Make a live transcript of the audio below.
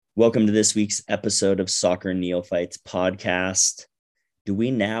Welcome to this week's episode of Soccer Neophytes podcast. Do we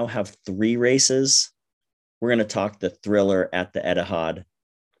now have 3 races? We're going to talk the thriller at the Etihad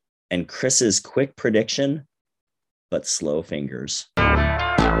and Chris's quick prediction, but slow fingers.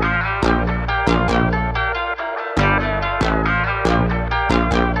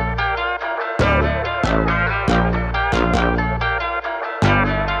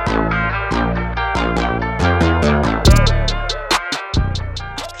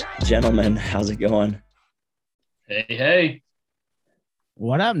 Gentlemen, how's it going? Hey.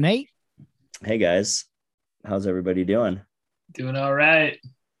 What up, Nate? Hey, guys. How's everybody doing? Doing all right.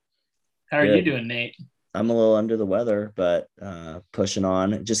 How are you doing, Nate? I'm a little under the weather, but pushing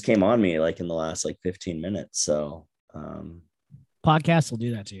on. It just came on me in the last 15 minutes. So Podcasts will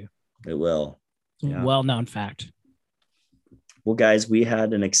do that to you. It will. Yeah. Well-known fact. Well, guys, we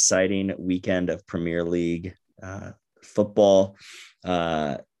had an exciting weekend of Premier League football.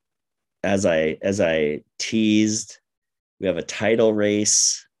 As I teased, we have a title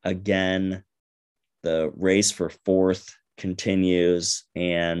race again. The race for 4th continues,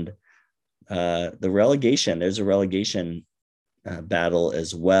 and there's a relegation battle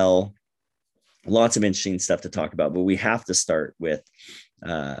as well. Lots of interesting stuff to talk about, but we have to start with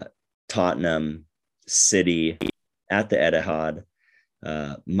Tottenham City at the Etihad.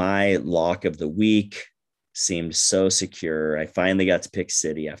 My lock of the week seemed so secure. I finally got to pick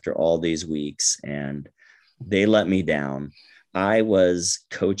City after all these weeks, and they let me down. I was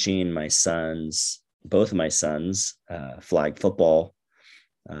coaching both of my sons, flag football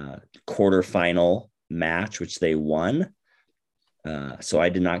quarterfinal match, which they won. So I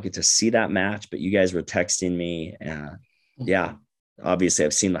did not get to see that match, but you guys were texting me. Yeah, obviously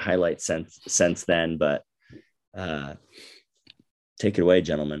I've seen the highlights since then, but take it away,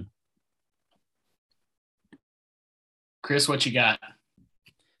 gentlemen. Chris, what you got?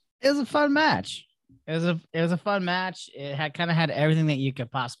 It was a fun match. It was a fun match. It had everything that you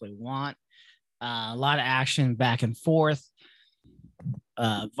could possibly want. A lot of action back and forth.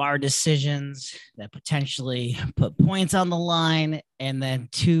 VAR decisions that potentially put points on the line, and then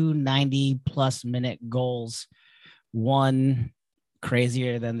 2 90-plus minute goals, one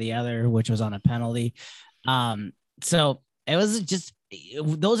crazier than the other, which was on a penalty. So it was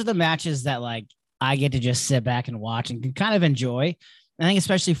those are the matches that I get to just sit back and watch and can kind of enjoy. I think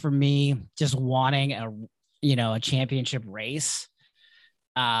especially for me, just wanting a championship race.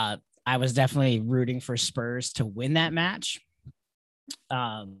 I was definitely rooting for Spurs to win that match.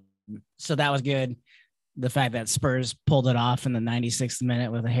 So that was good. The fact that Spurs pulled it off in the 96th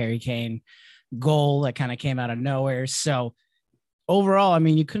minute with a Harry Kane goal that kind of came out of nowhere. So overall, I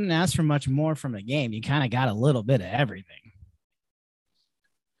mean, you couldn't ask for much more from the game. You kind of got a little bit of everything.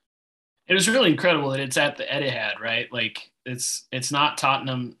 It was really incredible that it's at the Etihad, right? It's not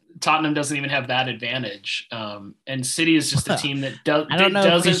Tottenham. Tottenham doesn't even have that advantage. And City is just a team that I don't know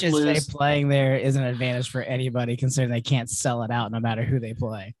if doesn't lose. Playing there is an advantage for anybody, considering they can't sell it out no matter who they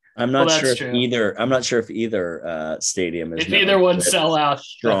play. I'm not sure if either stadium is. If either one sell out,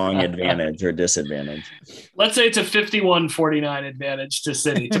 strong advantage or disadvantage. Let's say it's a 51-49 advantage to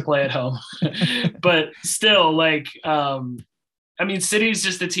City to play at home, but still, City's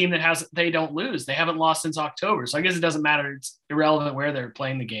just a team that they don't lose. They haven't lost since October. So I guess it doesn't matter. It's irrelevant where they're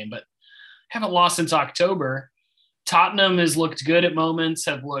playing the game, but haven't lost since October. Tottenham has looked good at moments,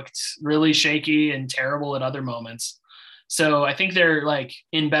 have looked really shaky and terrible at other moments. So I think they're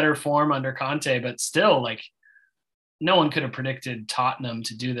in better form under Conte, but still no one could have predicted Tottenham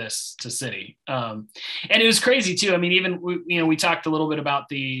to do this to City. And it was crazy too. I mean, even, we talked a little bit about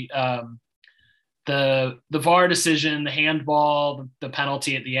the VAR decision, the handball, the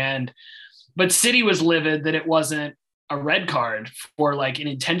penalty at the end, but City was livid that it wasn't a red card for an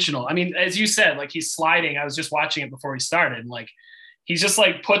intentional. I mean, as you said, he's sliding. I was just watching it before we started. And he's just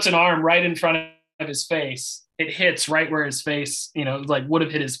puts an arm right in front of his face. It hits right where his face, would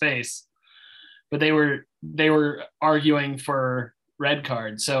have hit his face, but they were arguing for red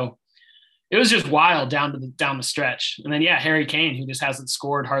card. So it was just wild down the stretch. And then, Harry Kane, who just hasn't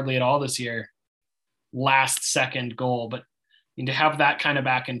scored hardly at all this year, last second goal, but to have that kind of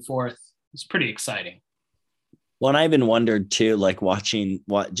back and forth is pretty exciting. Well, and I even wondered too, watching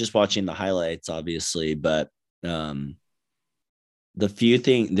the highlights, obviously, but the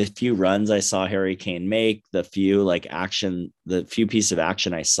few runs I saw Harry Kane make, the few piece of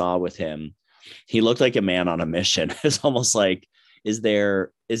action I saw with him, he looked like a man on a mission. It's almost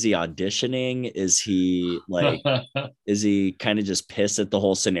is he auditioning? Is he kind of just pissed at the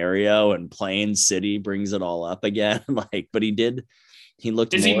whole scenario and playing City brings it all up again? But he did he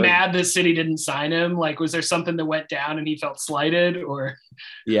looked. Is he mad that City didn't sign him? Like, was there something that went down and he felt slighted, or?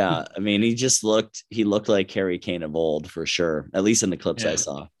 Yeah, I mean, he looked like Harry Kane of old for sure, at least in the clips I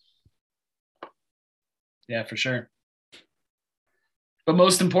saw. Yeah, for sure. But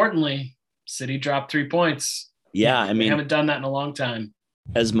most importantly, City dropped 3 points. Yeah, I mean, they haven't done that in a long time.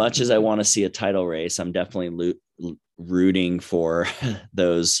 As much as I want to see a title race, I'm definitely rooting for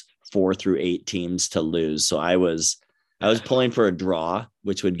those 4 through 8 teams to lose. So I was pulling for a draw,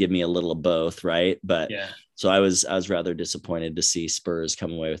 which would give me a little of both, right? But so I was rather disappointed to see Spurs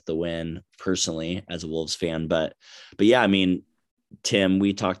come away with the win personally as a Wolves fan. But yeah, I mean, Tim,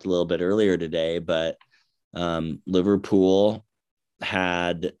 we talked a little bit earlier today, but Liverpool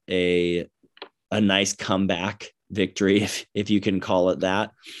had a nice comeback victory, if you can call it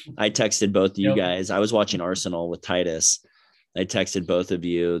that. I texted both of you guys. I was watching Arsenal with Titus. I texted both of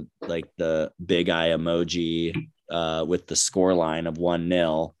you like the big eye emoji with the score line of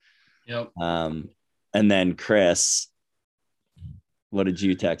 1-0. Yep. And then Chris, what did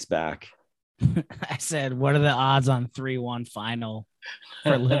you text back? I said, what are the odds on 3-1 final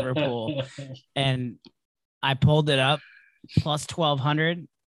for Liverpool? And I pulled it up plus 1,200.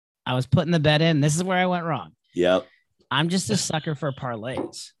 I was putting the bet in. This is where I went wrong. Yep. I'm just a sucker for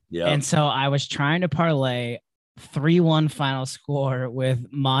parlays. Yeah. And so I was trying to parlay 3-1 final score with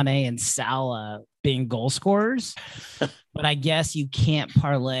Mane and Salah being goal scorers. But I guess you can't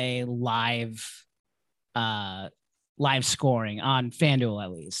parlay live scoring on FanDuel,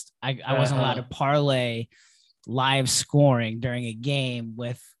 at least. I wasn't allowed to parlay live scoring during a game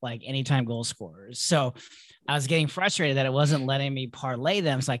with like anytime goal scorers. So I was getting frustrated that it wasn't letting me parlay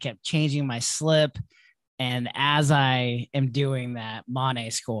them. So I kept changing my slip. And as I am doing that,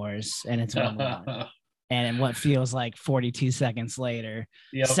 Mane scores and it's 1-1. And what feels like 42 seconds later,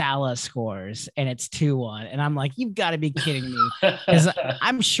 Salah scores and it's 2-1. And I'm like, you've got to be kidding me. Because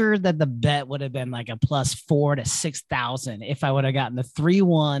I'm sure that the bet would have been like a plus 4,000 to 6,000 if I would have gotten the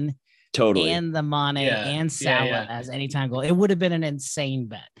 3-1 totally and the Mane and Salah as anytime goal. It would have been an insane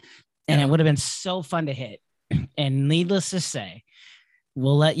bet. And it would have been so fun to hit. And needless to say,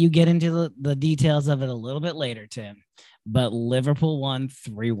 we'll let you get into the details of it a little bit later, Tim. But Liverpool won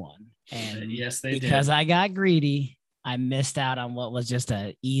 3-1. And yes, they did. Because I got greedy, I missed out on what was just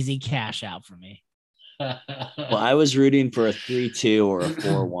an easy cash out for me. Well, I was rooting for a 3-2 or a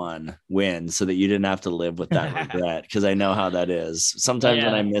 4-1 win so that you didn't have to live with that regret, because I know how that is. Sometimes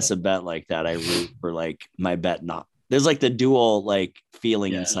when I miss a bet like that, I root for like my bet not. There's like the dual like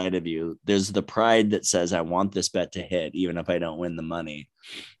feeling inside of you. There's the pride that says I want this bet to hit even if I don't win the money.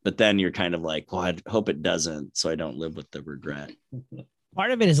 But then you're kind of like, well, I hope it doesn't, so I don't live with the regret.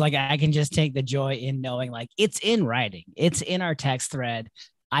 Part of it is like I can just take the joy in knowing like it's in writing. It's in our text thread.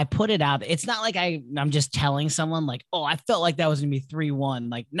 I put it out. It's not like I'm just telling someone like, oh, I felt like that was gonna be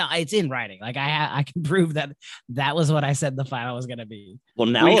 3-1. Like, no, it's in writing. Like I can prove that was what I said the final was gonna be. Well,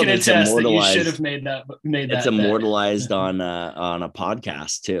 now we can attest that you should have made that. It's immortalized on a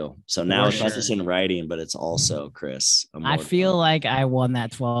podcast too. So now it's not just in writing, but it's also Chris. I feel like I won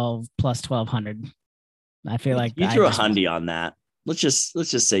that 12 plus 1,200. I feel like you threw a hundy on that. Let's just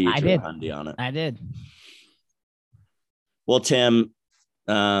say you threw a hundy on it. I did. Well, Tim,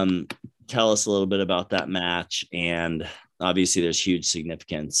 tell us a little bit about that match, and obviously there's huge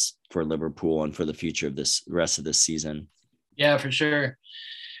significance for Liverpool and for the future of this rest of this season. Yeah, for sure.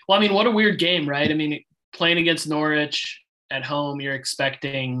 Well, I mean, what a weird game, right? I mean, playing against Norwich at home, you're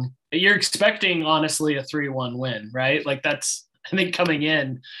expecting honestly a 3-1 win, right? Like that's, I think, coming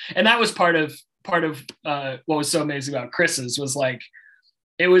in, and that was part of what was so amazing about Chris's was like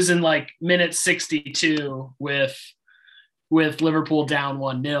it was in like minute 62 with Liverpool down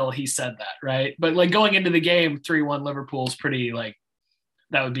 1-0, he said that, right? But like going into the game, 3-1 Liverpool's pretty like,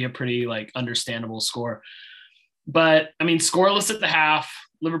 that would be a pretty like understandable score. But I mean, scoreless at the half,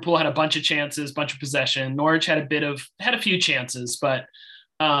 Liverpool had a bunch of chances, bunch of possession. Norwich had a few chances, but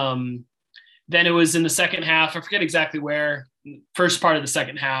then it was in the second half, I forget exactly where, first part of the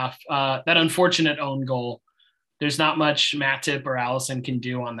second half, that unfortunate own goal. There's not much Matip or Alisson can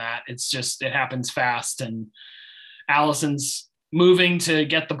do on that. It's just, it happens fast, and Alisson's moving to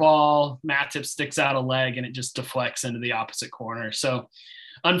get the ball. Matip sticks out a leg and it just deflects into the opposite corner. So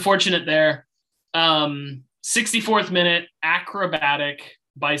unfortunate there. 64th minute, acrobatic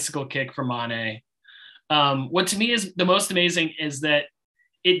bicycle kick for Mane. What to me is the most amazing is that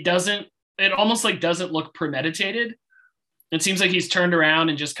it almost like doesn't look premeditated. It seems like he's turned around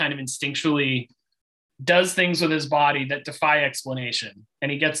and just kind of instinctually does things with his body that defy explanation.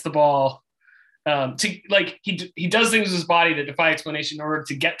 And he gets the ball he does things with his body that defy explanation in order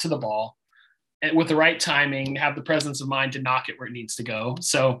to get to the ball. with the right timing, have the presence of mind to knock it where it needs to go.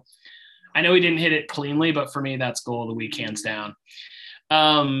 So I know he didn't hit it cleanly, but for me, that's goal of the week, hands down.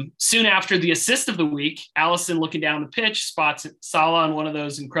 Soon after the assist of the week, Allison looking down the pitch, spots Salah on one of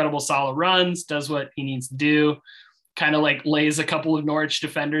those incredible Salah runs, does what he needs to do, kind of like lays a couple of Norwich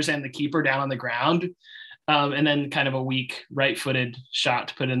defenders and the keeper down on the ground. And then kind of a weak right-footed shot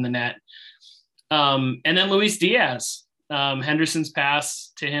to put in the net. And then Luis Diaz, Henderson's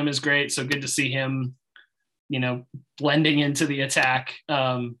pass to him is great. So good to see him, blending into the attack.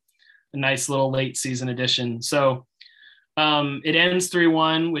 A nice little late season addition. So it ends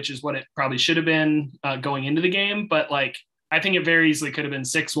 3-1, which is what it probably should have been going into the game. But like, I think it very easily could have been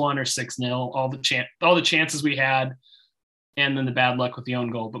 6-1 or 6-0, all the chances we had, and then the bad luck with the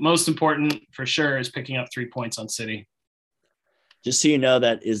own goal. But most important for sure is picking up 3 points on City. Just so you know,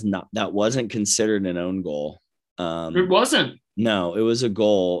 that wasn't considered an own goal. It wasn't. No, it was a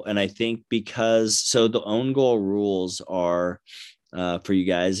goal. And I think so the own goal rules are for you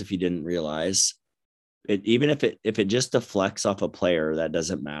guys, if you didn't realize it, even if it just deflects off a player, that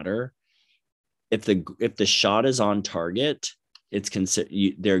doesn't matter. If the shot is on target, it's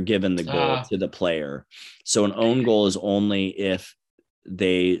they're given the goal to the player. So an own goal is only if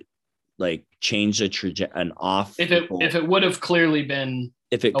they like change an off. If it would have clearly been,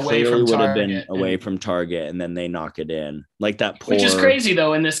 if it clearly would have been away from target and then they knock it in, like that. Which is crazy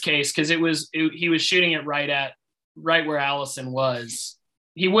though in this case, because he was shooting it right where Allison was.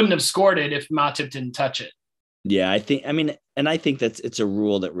 He wouldn't have scored it if Matip didn't touch it. Yeah, I think it's a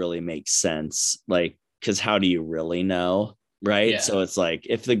rule that really makes sense. Like, because how do you really know? Right. Yeah. So it's like,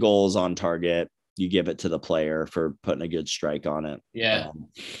 if the goal is on target, you give it to the player for putting a good strike on it. Yeah.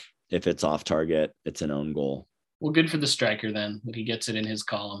 If it's off target, it's an own goal. Well, good for the striker then that he gets it in his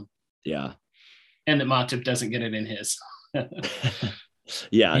column. Yeah. And that Matip doesn't get it in his.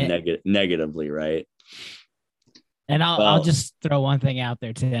 Yeah. Negatively. Right. And I'll just throw one thing out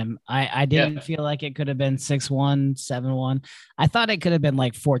there, Tim. I didn't feel like it could have been 6-1, 7-1. I thought it could have been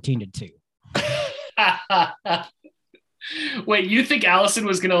like 14-2. Wait, you think Allison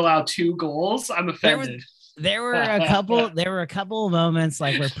was going to allow 2 goals? I'm offended. There were a couple of moments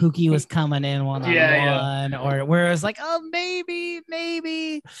like where Pookie was coming in one-on-one, or where it was like, oh, maybe.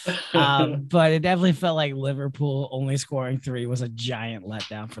 But it definitely felt like Liverpool only scoring 3 was a giant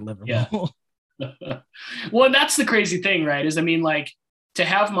letdown for Liverpool. Yeah. Well, that's the crazy thing, right? Is, I mean, like, to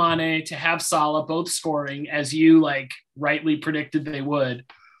have Mane, to have Salah both scoring as you like rightly predicted they would,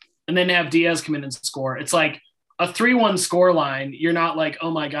 and then to have Diaz come in and score. It's like a 3-1 score line. You're not like,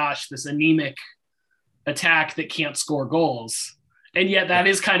 oh my gosh, this anemic attack that can't score goals. And yet that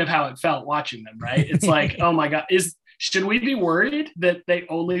is kind of how it felt watching them, right? It's like, oh my God, should we be worried that they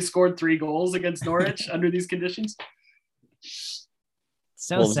only scored 3 goals against Norwich under these conditions?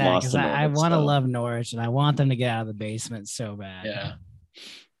 So sad, because I want to love Norwich and I want them to get out of the basement so bad. Yeah.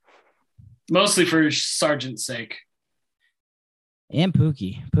 Mostly for Sargent's sake. And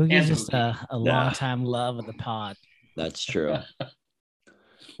Pookie. Pookie's just a long-time love of the pod. That's true.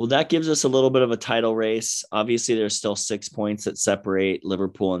 Well, that gives us a little bit of a title race. Obviously, there's still 6 points that separate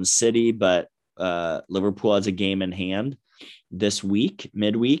Liverpool and City, but Liverpool has a game in hand this week,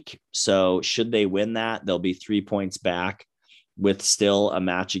 midweek. So should they win that, they'll be 3 points back with still a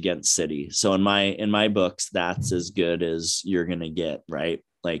match against City. So in my books, that's as good as you're going to get, right?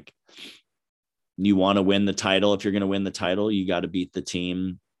 Like, you want to win the title. If you're going to win the title, you got to beat the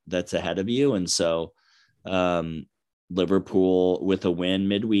team that's ahead of you. And so Liverpool with a win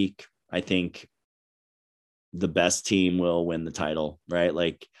midweek, I think the best team will win the title, right?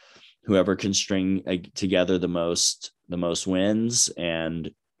 Like, whoever can string together the most wins,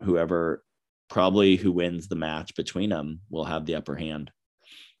 and who wins the match between them will have the upper hand.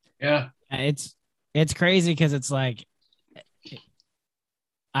 Yeah. It's crazy because it's like,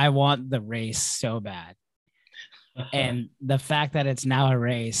 I want the race so bad. And the fact that it's now a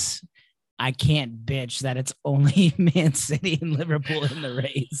race, I can't bitch that it's only Man City and Liverpool in the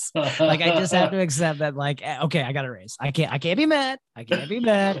race. Like, I just have to accept that, like, okay, I got a race. I can't be mad. We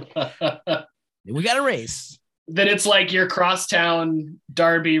got a race. That it's like your crosstown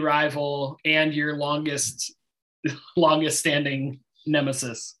derby rival and your longest standing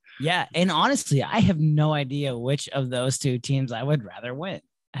nemesis. Yeah. And honestly, I have no idea which of those 2 teams I would rather win.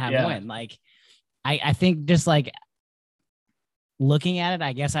 Like, I think just like looking at it,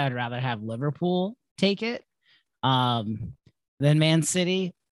 I guess I would rather have Liverpool take it than Man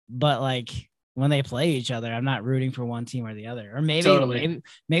City. But like, when they play each other, I'm not rooting for one team or the other. Or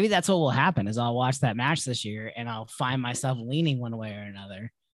maybe that's what will happen is I'll watch that match this year and I'll find myself leaning one way or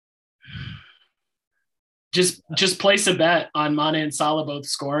another. Just place a bet on Mane and Salah both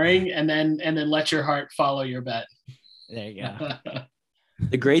scoring, and then let your heart follow your bet. There you go.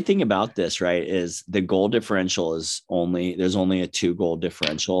 The great thing about this, right, is the goal differential is there's only a 2-goal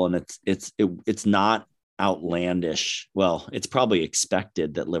differential, and it's not outlandish. Well, it's probably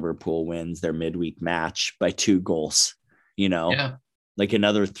expected that Liverpool wins their midweek match by 2 goals, Yeah. Like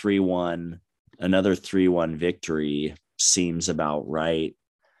another 3-1 victory seems about right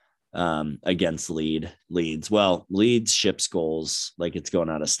against Leeds. Well, Leeds ships goals like it's going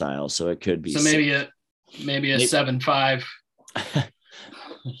out of style, so it could be so maybe a 7-5.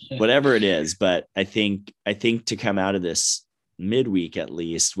 Whatever it is. But I think to come out of this midweek, at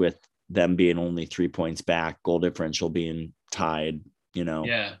least with them being only 3 points back, goal differential being tied,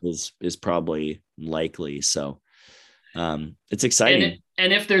 is probably likely. So it's exciting.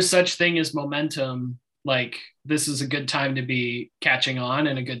 And if there's such thing as momentum, like this is a good time to be catching on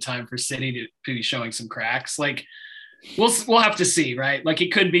and a good time for City to be showing some cracks. Like we'll have to see, right? Like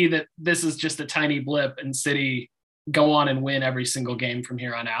it could be that this is just a tiny blip and City go on and win every single game from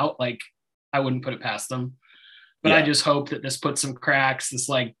here on out. Like I wouldn't put it past them, but I just hope that this puts some cracks, this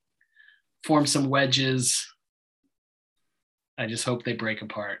like form some wedges. I just hope they break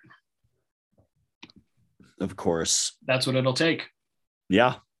apart. Of course. That's what it'll take.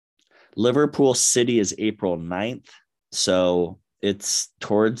 Yeah. Liverpool City is April 9th. So it's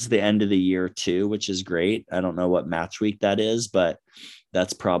towards the end of the year too, which is great. I don't know what match week that is, but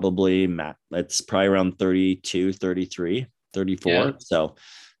that's probably around 32, 33, 34. Yeah. So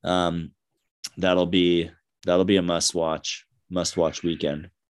that'll be a must watch weekend.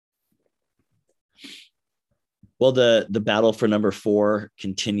 Well, the battle for number 4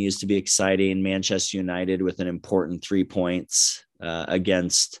 continues to be exciting. Manchester United with an important 3 points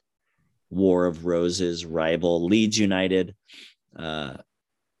against War of Roses rival Leeds United. Man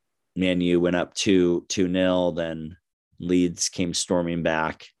U went up 2-0, then Leeds came storming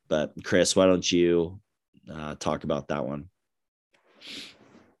back. But Chris, why don't you talk about that one?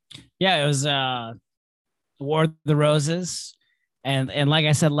 Yeah, it was War of the Roses. And like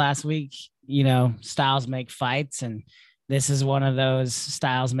I said last week, styles make fights, and this is one of those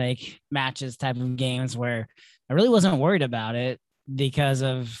styles make matches type of games where I really wasn't worried about it because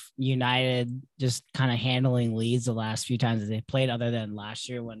of United just kind of handling Leeds the last few times that they played, other than last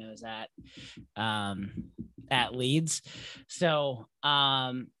year when it was at Leeds. So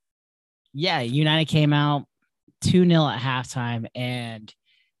United came out 2-0 at halftime, and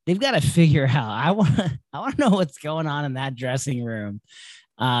they've got to figure out. I want to know what's going on in that dressing room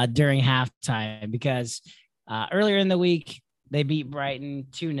during halftime, because earlier in the week they beat Brighton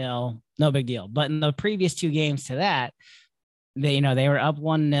 2-0, no big deal. But in the previous 2 games to that, they were up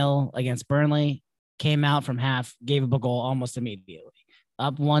 1-0 against Burnley, came out from half, gave up a goal almost immediately.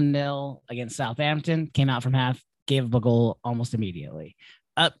 Up 1-0 against Southampton, came out from half, gave up a goal almost immediately.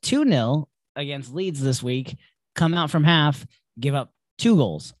 Up 2-0 against Leeds this week, come out from half, give up 2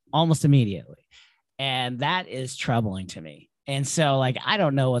 goals almost immediately. And that is troubling to me. And so, I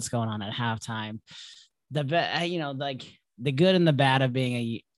don't know what's going on at halftime. The good and the bad of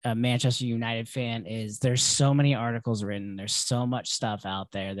being a Manchester United fan is there's so many articles written. There's so much stuff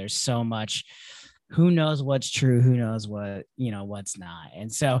out there. There's so much, who knows what's true, who knows what, what's not.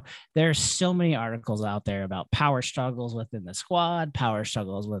 And so there's so many articles out there about power struggles within the squad, power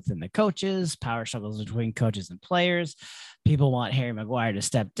struggles within the coaches, power struggles between coaches and players. People want Harry Maguire to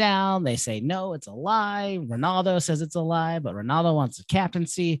step down. They say, no, it's a lie. Ronaldo says it's a lie, but Ronaldo wants the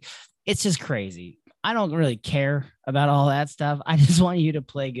captaincy. It's just crazy. I don't really care about all that stuff. I just want you to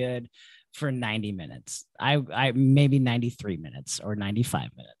play good for 90 minutes. I maybe 93 minutes or 95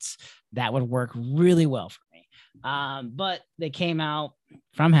 minutes. That would work really well for me. But they came out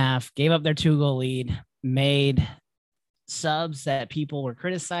from half, gave up their 2-goal lead, made subs that people were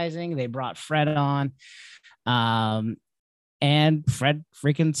criticizing. They brought Fred on. And Fred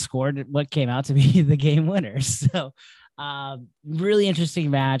freaking scored what came out to be the game winner. So really interesting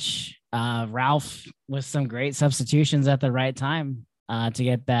match. Ralph with some great substitutions at the right time to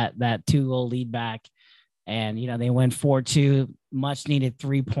get that 2-goal lead back. And, they win 4-2, much needed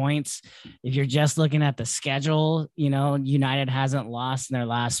 3 points. If you're just looking at the schedule, United hasn't lost in their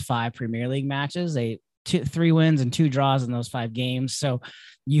last 5 Premier League matches. 3 wins and 2 draws in those 5 games. So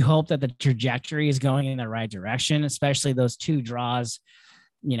you hope that the trajectory is going in the right direction, especially those 2 draws,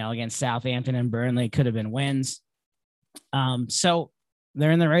 against Southampton and Burnley could have been wins. So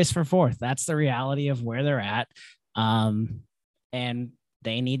they're in the race for 4th. That's the reality of where they're at. And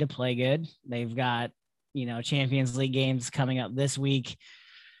they need to play good. They've got, Champions League games coming up this week.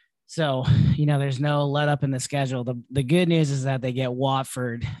 So, there's no let up in the schedule. The good news is that they get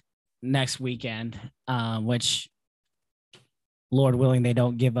Watford next weekend, which, Lord willing, they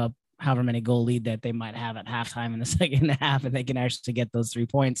don't give up however many goal lead that they might have at halftime in the second half, and they can actually get those 3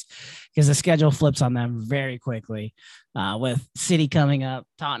 points, because the schedule flips on them very quickly, with City coming up,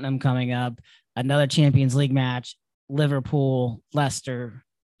 Tottenham coming up, another Champions League match, Liverpool, Leicester.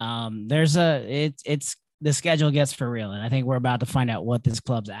 It's the schedule gets for real, and I think we're about to find out what this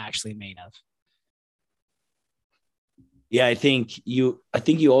club's actually made of. Yeah, I think you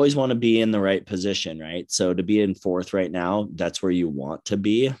always want to be in the right position, right? So to be in fourth right now, that's where you want to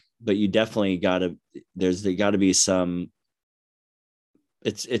be, but you definitely there got to be some,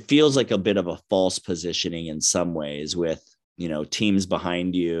 it feels like a bit of a false positioning in some ways, with, teams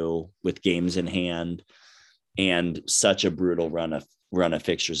behind you with games in hand and such a brutal run of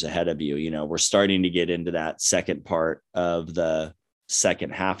fixtures ahead of you. We're starting to get into that second part of the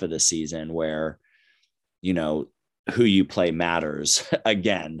second half of the season where, who you play matters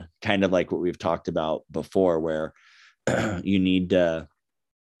again, kind of like what we've talked about before, where you need to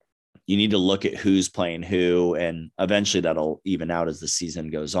look at who's playing who, and eventually that'll even out as the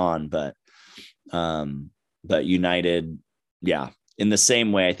season goes on. But United, yeah, in the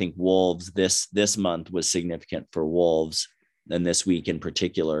same way, I think Wolves this month was significant for Wolves, and this week in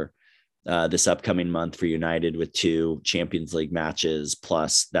particular, this upcoming month for United with 2 Champions League matches,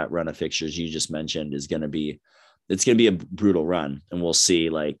 plus that run of fixtures you just mentioned, it's going to be a brutal run, and we'll see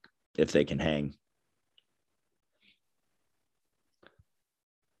if they can hang.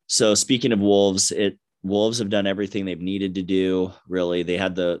 So speaking of Wolves, Wolves have done everything they've needed to do. Really, they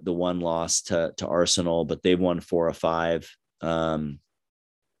had the one loss to Arsenal, but they've won 4 of 5,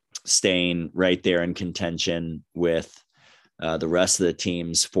 staying right there in contention with the rest of the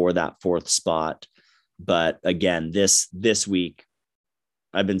teams for that 4th spot. But again, this week,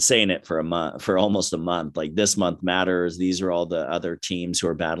 I've been saying it for almost a month. Like, this month matters. These are all the other teams who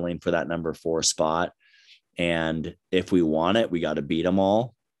are battling for that number 4 spot. And if we want it, we got to beat them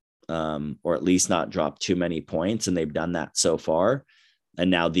all, or at least not drop too many points. And they've done that so far. And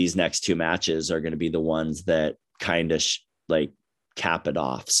now these next 2 matches are going to be the ones that kind of cap it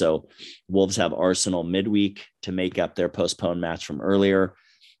off. So Wolves have Arsenal midweek to make up their postponed match from earlier.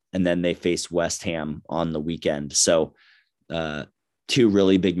 And then they face West Ham on the weekend. So, 2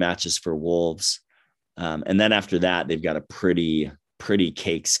 really big matches for Wolves. And then after that, they've got a pretty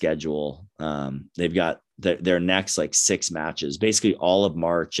cake schedule. They've got their next 6 matches, basically all of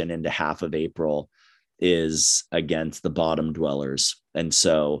March and into half of April, is against the bottom dwellers. And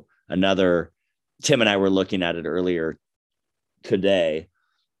so Tim and I were looking at it earlier today,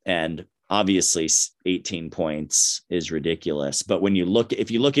 and obviously 18 points is ridiculous. But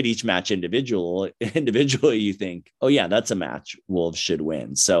if you look at each match individually, you think, oh yeah, that's a match Wolves should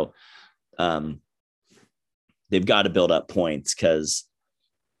win. So they've got to build up points, because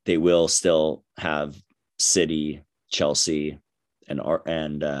they will still have City, Chelsea, and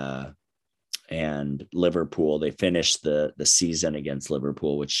Liverpool. They finished the season against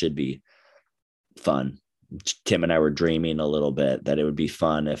Liverpool, which should be fun. Tim and I were dreaming a little bit that it would be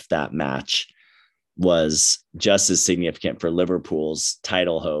fun if that match was just as significant for Liverpool's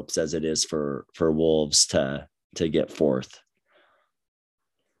title hopes as it is for Wolves to get 4th.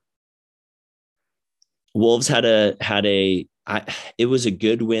 Wolves it was a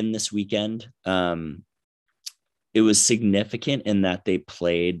good win this weekend. It was significant in that they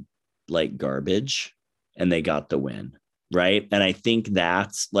played like garbage and they got the win. Right. And I think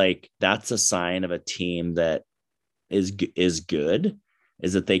that's a sign of a team that is good,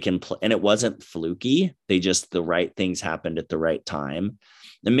 is that they can play. And it wasn't fluky. The right things happened at the right time.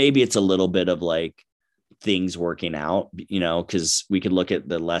 And maybe it's a little bit of things working out, because we could look at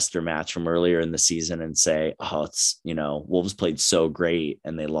the Leicester match from earlier in the season and say, oh, it's, Wolves played so great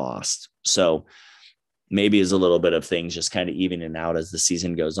and they lost. So maybe it's a little bit of things just kind of evening out as the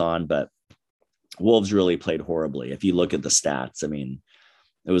season goes on. But Wolves really played horribly. If you look at the stats, I mean,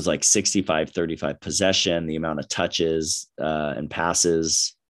 it was 65-35 possession, the amount of touches and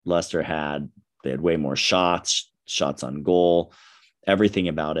passes Leicester had. They had way more shots on goal, everything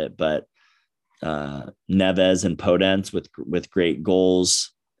about it. But Neves and Podence with great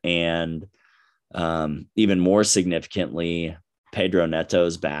goals. And even more significantly, Pedro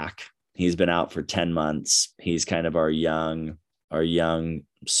Neto's back. He's been out for 10 months. He's kind of our young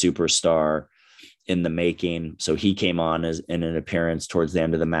superstar in the making. So he came on in an appearance towards the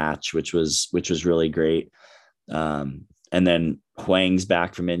end of the match, which was really great. And then Hwang's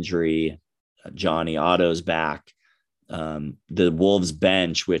back from injury. Johnny Otto's back. The Wolves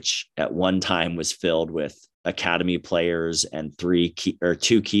bench, which at one time was filled with academy players and 2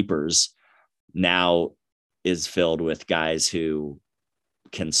 keepers, now is filled with guys who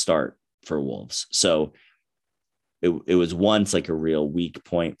can start for Wolves. So it was once like a real weak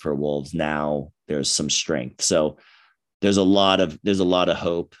point for Wolves. Now there's some strength. So there's a lot of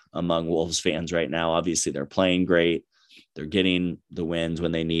hope among Wolves fans right now. Obviously, they're playing great. They're getting the wins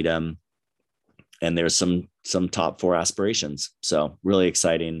when they need them. And there's some top 4 aspirations. So really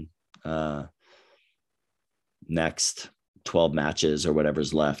exciting next 12 matches or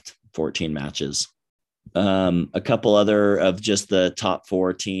whatever's left, 14 matches. A couple other of just the top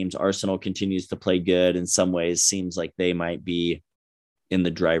 4 teams. Arsenal continues to play good. In some ways, seems like they might be in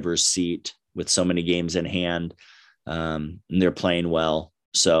the driver's seat with so many games in hand. And they're playing well.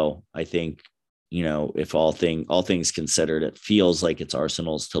 So I think, if all things considered, it feels like it's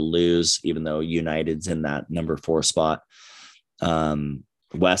Arsenal's to lose, even though United's in that number 4 spot.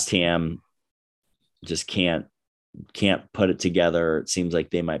 West Ham just can't put it together. It seems like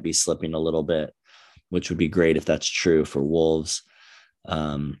they might be slipping a little bit, which would be great if that's true for Wolves.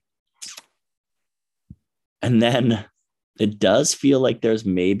 And then it does feel like there's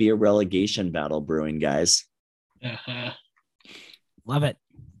maybe a relegation battle brewing, guys. Love it.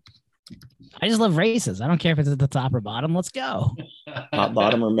 I just love races. I don't care if it's at the top or bottom. Let's go. Top,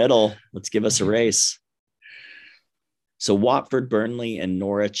 bottom, or middle. Let's give us a race. So Watford, Burnley, and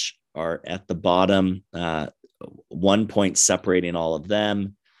Norwich are at the bottom. 1 point separating all of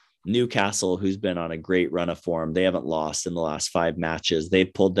them. Newcastle, who's been on a great run of form, they haven't lost in the last 5 matches.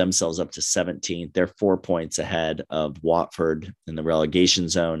 They've pulled themselves up to 17th. They're 4 points ahead of Watford in the relegation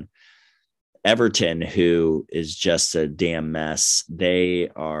zone. Everton, who is just a damn mess, they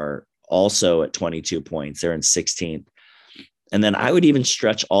are also at 22 points. They're in 16th. And then I would even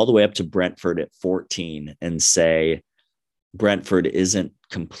stretch all the way up to Brentford at 14 and say Brentford isn't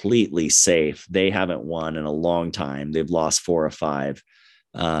completely safe. They haven't won in a long time. They've lost 4 or 5.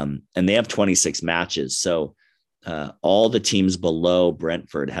 And they have 26 matches. So all the teams below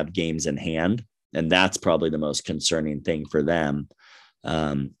Brentford have games in hand. And that's probably the most concerning thing for them.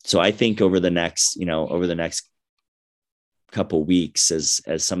 So I think over the next couple weeks, as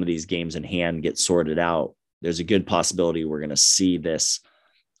some of these games in hand get sorted out, there's a good possibility we're going to see this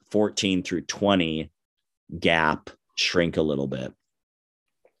 14 through 20 gap shrink a little bit.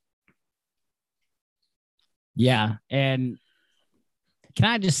 Yeah. And can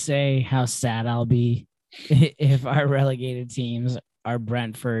I just say how sad I'll be if our relegated teams are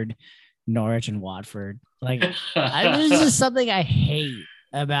Brentford, Norwich, and Watford? Like, this is something I hate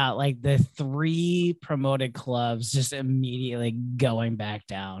about, like, the 3 promoted clubs just immediately going back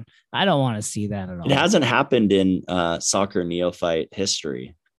down. I don't want to see that at all. It hasn't happened in soccer neophyte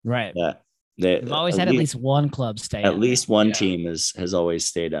history. Right. They've always had at least one club stay. At least one team has always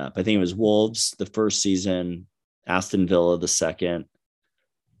stayed up. I think it was Wolves the first season, Aston Villa the second,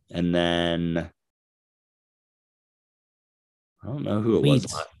 and then I don't know who it was.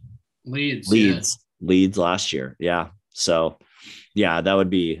 Leeds last year. Yeah. So yeah, that'd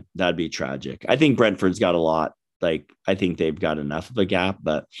be tragic. I think Brentford's got a lot. Like, I think they've got enough of a gap,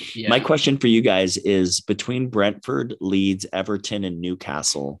 but my question for you guys is, between Brentford, Leeds, Everton, and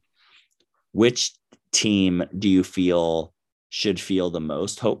Newcastle, which team do you feel should feel the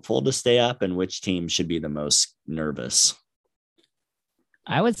most hopeful to stay up, and which team should be the most nervous?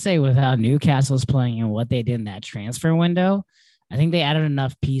 I would say with how Newcastle's playing and what they did in that transfer window, I think they added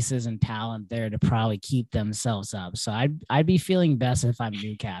enough pieces and talent there to probably keep themselves up. So I'd be feeling best if I'm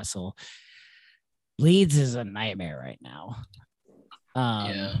Newcastle. Leeds is a nightmare right now.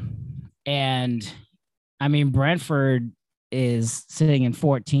 And I mean, Brentford is sitting in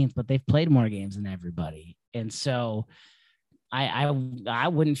 14th, but they've played more games than everybody. And so I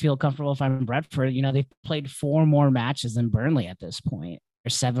wouldn't feel comfortable if I'm Brentford. They've played 4 more matches than Burnley at this point. They're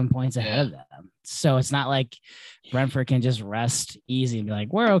 7 points ahead of them. So it's not like Brentford can just rest easy and be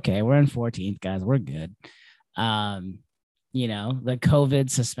like, we're okay. We're in 14th, guys. We're good. The COVID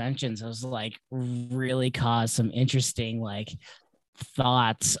suspensions has like really caused some interesting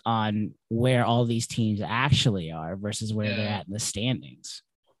thoughts on where all these teams actually are versus where they're at in the standings.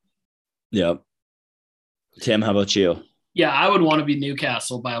 Yep. Tim, how about you? Yeah, I would want to be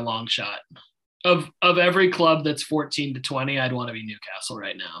Newcastle by a long shot. Of every club that's 14 to 20, I'd want to be Newcastle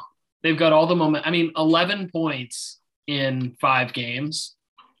right now. They've got all the moment. I mean, 11 points in 5 games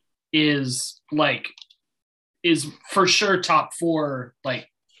is for sure top 4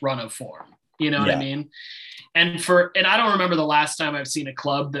 run of form. You know what I mean? And I don't remember the last time I've seen a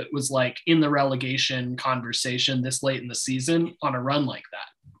club that was in the relegation conversation this late in the season on a run like that.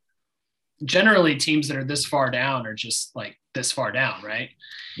 Generally, teams that are this far down are just this far down, right?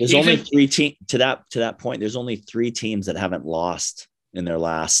 There's only 3 teams to that point. There's only 3 teams that haven't lost in their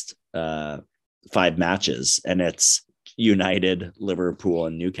last 5 matches, and it's United, Liverpool,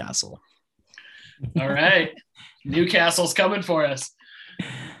 and Newcastle. All right. Newcastle's coming for us.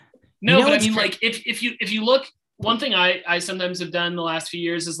 No, but I mean, like, if you look, one thing I sometimes have done the last few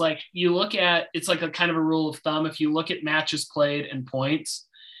years is like, you look at, it's like a kind of a rule of thumb. If you look at matches played and points,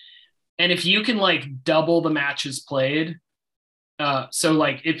 and if you can like double the matches played, so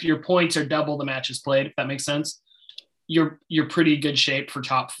like if your points are double the matches played, if that makes sense, you're pretty good shape for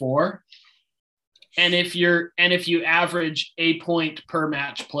top 4. And if you average a point per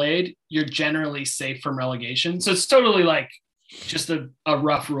match played, you're generally safe from relegation. So it's totally like just a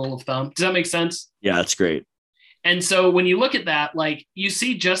rough rule of thumb. Does that make sense? Yeah, that's great. And so when you look at that, like you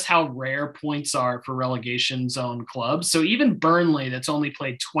see just how rare points are for relegation zone clubs. So even Burnley, that's only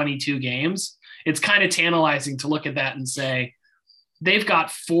played 22 games, it's kind of tantalizing to look at that and say, they've got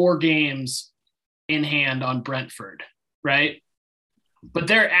 4 games in hand on Brentford, right? But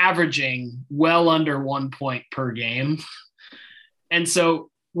they're averaging well under 1 point per game. And so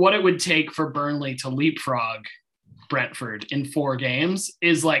what it would take for Burnley to leapfrog Brentford in 4 games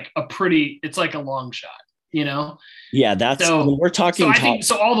is like it's like a long shot, you know? Yeah, that's so, when we're talking. So I think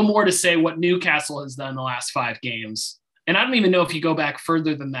so. All the more to say what Newcastle has done the last 5 games. And I don't even know if you go back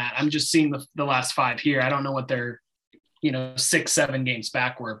further than that. I'm just seeing the last 5 here. I don't know what their, 6-7 games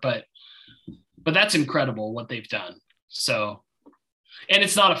back were, but that's incredible what they've done. So, and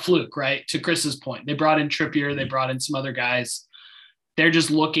it's not a fluke, right? To Chris's point, they brought in Trippier, they brought in some other guys. They're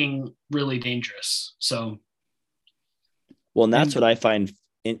just looking really dangerous. So, well, and that's what I find.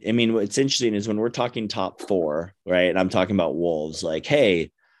 I mean, what's interesting is when we're talking top 4, right? And I'm talking about Wolves, like,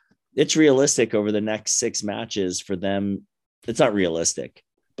 hey, it's realistic over the next 6 matches for them. It's not realistic,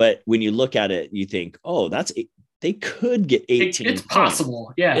 but when you look at it, you think, oh, they could get 18. It's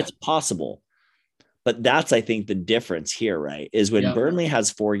possible. Yeah, it's possible. But that's, I think, the difference here, right? Is when Burnley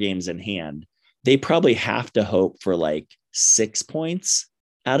has 4 games in hand, they probably have to hope for like 6 points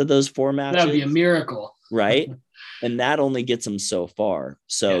out of those 4 matches. That would be a miracle. Right? And that only gets them so far.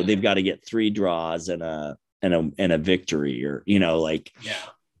 So they've got to get 3 draws and a victory, or,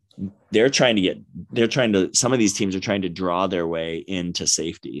 some of these teams are trying to draw their way into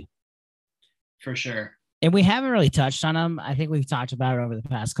safety. For sure. And we haven't really touched on them. I think we've talked about it over the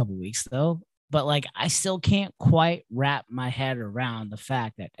past couple of weeks, though. But like, I still can't quite wrap my head around the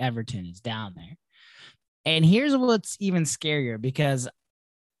fact that Everton is down there. And here's what's even scarier, because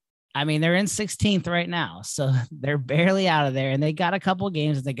I mean, they're in 16th right now, so they're barely out of there, and they got a couple of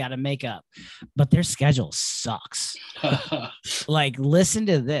games that they got to make up, but their schedule sucks. Like, listen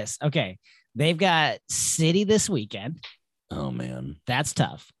to this. Okay, they've got City this weekend. Oh man, that's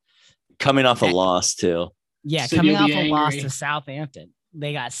tough. Coming off a loss too. Yeah, City coming off a loss to Southampton.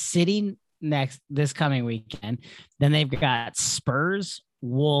 They got City this coming weekend. Then they've got Spurs,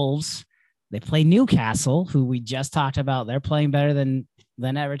 Wolves. They play Newcastle, who we just talked about. They're playing better than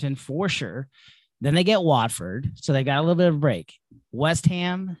Everton for sure. Then they get Watford, so they got a little bit of a break. West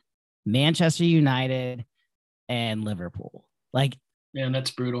Ham, Manchester United, and Liverpool. Like, man,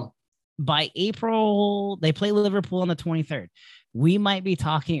 that's brutal. By April, they play Liverpool on the 23rd. We might be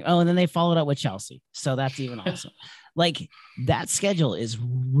talking. Oh, and then they followed up with Chelsea, so that's even awesome. Like, that schedule is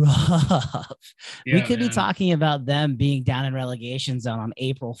rough. Yeah, we could be talking about them being down in relegation zone on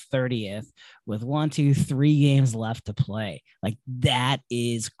April 30th with 1, 2, 3 games left to play. Like, that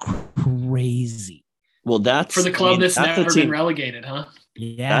is crazy. Well, that's for the club that's never been relegated, huh?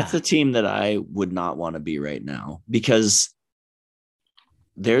 Yeah. That's the team that I would not want to be right now, because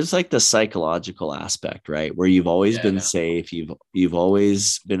there's like the psychological aspect, right? Where you've always been safe. You've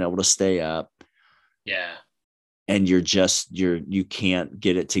always been able to stay up. Yeah. And you can't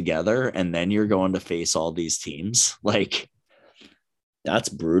get it together. And then you're going to face all these teams. Like, that's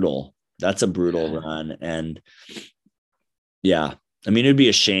brutal. That's a brutal run. And I mean, it'd be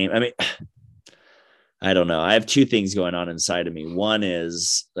a shame. I mean, I don't know. I have 2 things going on inside of me. One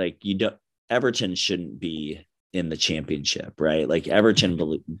is like, Everton shouldn't be in the championship, right? Like, Everton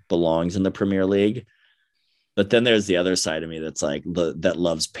belongs in the Premier League. But then there's the other side of me that's like, that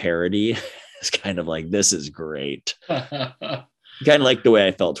loves parity. It's kind of like, this is great. Kind of like the way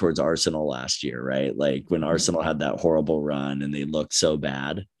I felt towards Arsenal last year, right? Like when Arsenal had that horrible run and they looked so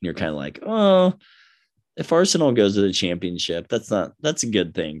bad, you're kind of like, oh, if Arsenal goes to the championship, that's a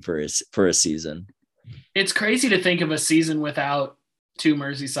good thing for a season. It's crazy to think of a season without 2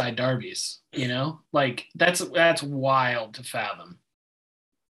 Merseyside derbies, like that's wild to fathom.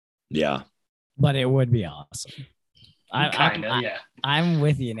 Yeah. But it would be awesome. I'm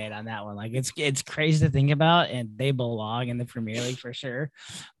with you, Nate, on that one. Like, it's crazy to think about, and they belong in the Premier League for sure.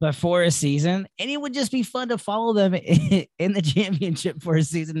 But for a season, and it would just be fun to follow them in the championship for a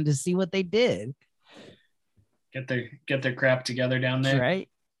season to see what they did. get their crap together down there. Right.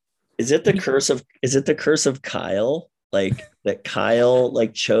 Is it the curse of Kyle? Like that Kyle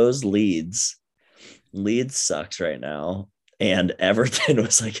like chose Leeds. Leeds sucks right now. And Everton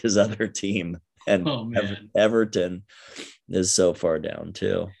was like his other team. And Everton is so far down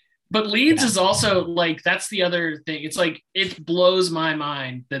too. But Leeds is also like, that's the other thing. It's like, it blows my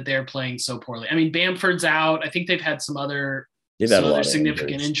mind that they're playing so poorly. I mean, Bamford's out. I think they've had some other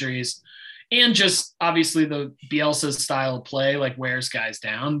significant injuries. And just obviously the Bielsa style of play, like wears guys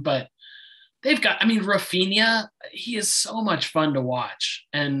down. But they've got, I mean, Rafinha, he is so much fun to watch.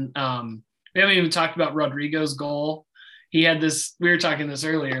 And we haven't even talked about Rodrigo's goal. He had this, we were talking this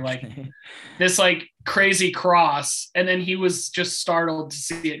earlier, like this like crazy cross. And then he was just startled to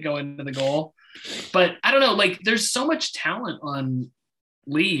see it go into the goal. But I don't know, like there's so much talent on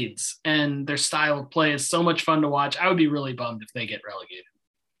Leeds and their style of play is so much fun to watch. I would be really bummed if they get relegated.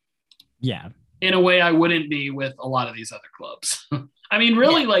 Yeah. In a way I wouldn't be with a lot of these other clubs. I mean,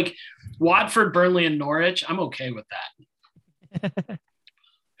 really like Watford, Burnley, and Norwich, I'm okay with that.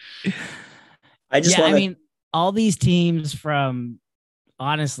 I mean, all these teams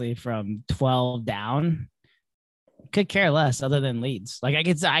honestly from 12 down could care less other than Leeds. Like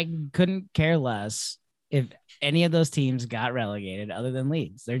I couldn't care less if any of those teams got relegated other than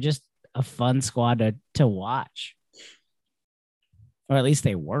Leeds. They're just a fun squad to watch. Or at least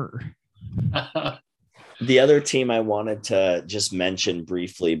they were. The other team I wanted to just mention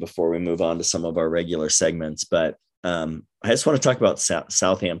briefly before we move on to some of our regular segments, but I just want to talk about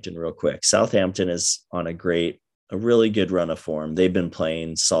Southampton real quick. Southampton is on a really good run of form. They've been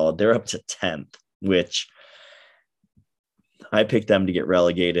playing solid. They're up to 10th, which I picked them to get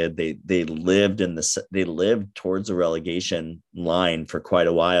relegated. They lived towards the relegation line for quite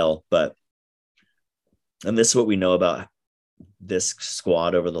a while, and this is what we know about this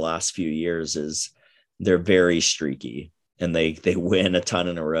squad over the last few years is they're very streaky and they win a ton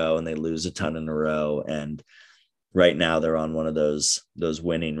in a row and they lose a ton in a row. And right now they're on one of those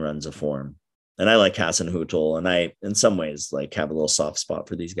winning runs of form. And I like Hasenhüttl, and I, in some ways, like have a little soft spot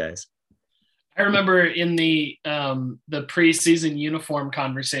for these guys. I remember in the preseason uniform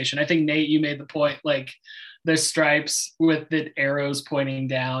conversation, I think Nate, you made the point, like the stripes with the arrows pointing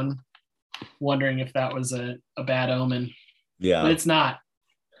down, wondering if that was a bad omen. Yeah, but it's not.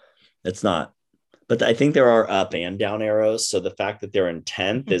 It's not. But I think there are up and down arrows. So the fact that they're in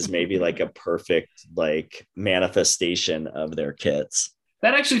 10th is maybe like a perfect like manifestation of their kits.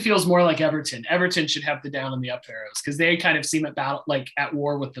 That actually feels more like Everton. Everton should have the down and the up arrows because they kind of seem at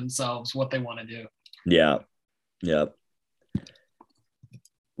war with themselves, what they want to do. Yeah. Yep.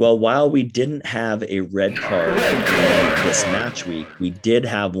 Well, while we didn't have a red card this match week, we did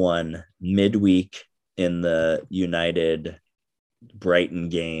have one midweek in the United Brighton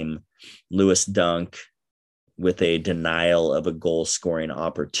game. Lewis Dunk with a denial of a goal scoring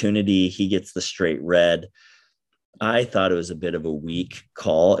opportunity. He gets the straight red. I thought it was a bit of a weak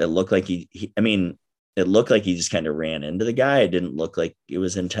call. It looked like he just kind of ran into the guy. It didn't look like it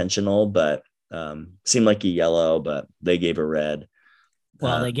was intentional, but seemed like a yellow, but they gave a red.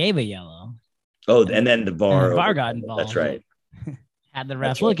 Well, they gave a yellow. Oh, and then the VAR got involved. That's right. Had the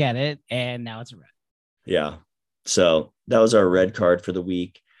ref look at it, and now it's a red. Yeah. So that was our red card for the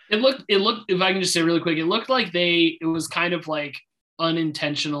week. It looked, if I can just say really quick, it looked like it was kind of like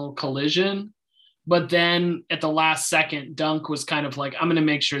unintentional collision. But then at the last second, Dunk was kind of like, I'm going to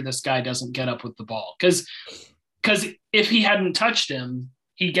make sure this guy doesn't get up with the ball. Because if he hadn't touched him,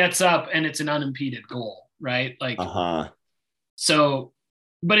 he gets up and it's an unimpeded goal, right? Like, So,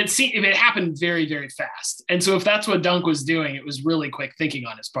 but it happened very, very fast. And so if that's what Dunk was doing, it was really quick thinking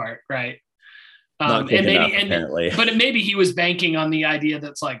on his part, right? But maybe he was banking on the idea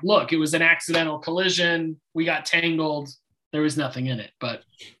that's like, look, it was an accidental collision. We got tangled. There was nothing in it, but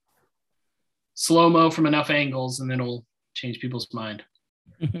slow-mo from enough angles and it'll change people's mind.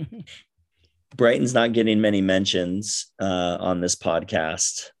 Brighton's not getting many mentions on this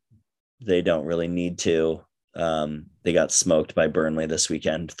podcast. They don't really need to. They got smoked by Burnley this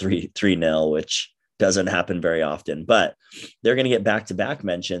weekend, 3-0, which doesn't happen very often, but they're going to get back-to-back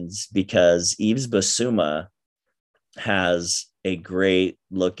mentions because Yves Bissouma has a great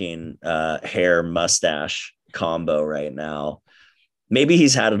looking hair mustache combo right now. Maybe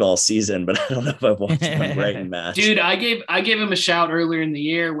he's had it all season, but I don't know if I've watched one Brighton match. Dude, I gave him a shout earlier in the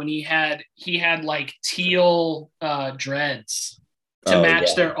year when he had like teal dreads to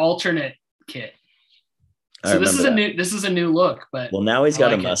match their alternate kit. So this is a new look, but now he's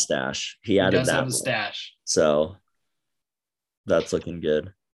got a mustache. He added that. Have a stash. So that's looking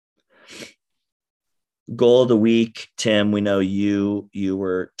good. Goal of the week, Tim. We know you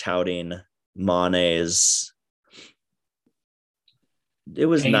were touting Mane's it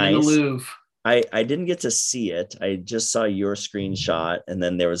was Hanging in the nice. Louvre. I didn't get to see it. I just saw your screenshot, and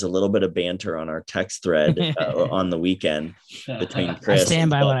then there was a little bit of banter on our text thread on the weekend between I Chris.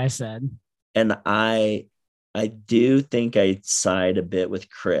 stand by what I said. And I do think I side a bit with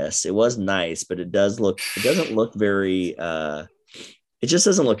Chris. It was nice, but it doesn't look very it just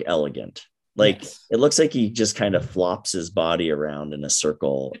doesn't look elegant. Like Yes. it looks like he just kind of flops his body around in a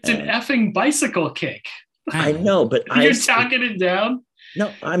circle. It's an effing bicycle kick. I know, but You're talking it down.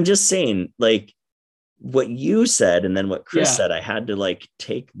 No, I'm just saying, like what you said and then what Chris said, I had to like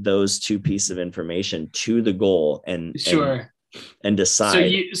take those two pieces of information to the goal and decide.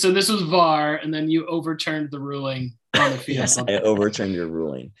 So this was VAR, and then you overturned the ruling on the field. Yes, I overturned your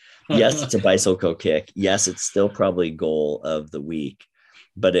ruling. Yes, it's a bicycle kick. Yes, it's still probably goal of the week,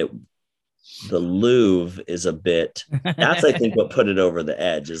 but the Louvre is a bit, that's I think what put it over the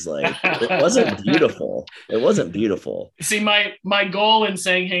edge, is like it wasn't beautiful. It wasn't beautiful. See, my goal in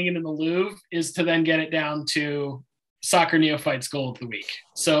saying hanging in the Louvre is to then get it down to Soccer Neophytes goal of the week.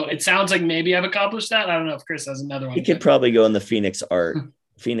 So it sounds like maybe I've accomplished that. I don't know if Chris has another one. He could probably go in the Phoenix Art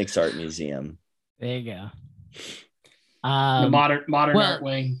Museum. There you go. The modern art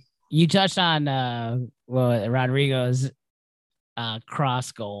wing. You touched on Rodrigo's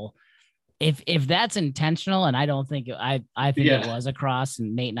cross goal. If that's intentional, and I don't think I think it was a cross,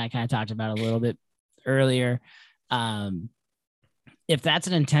 and Nate and I kind of talked about it a little bit earlier. If that's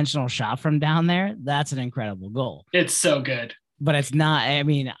an intentional shot from down there, that's an incredible goal. It's so good. But it's not. I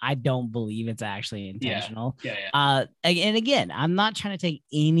mean, I don't believe it's actually intentional. Yeah. And again, I'm not trying to take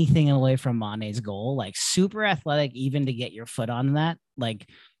anything away from Mane's goal. Like super athletic, even to get your foot on that. Like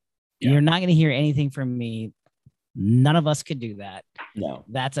you're not going to hear anything from me. None of us could do that. No,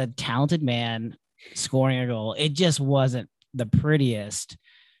 that's a talented man scoring a goal. It just wasn't the prettiest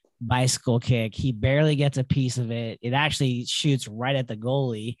bicycle kick. He barely gets a piece of it. It actually shoots right at the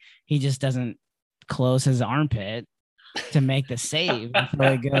goalie. He just doesn't close his armpit to make the save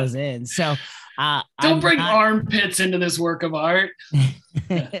before it goes in. So don't bring armpits into this work of art.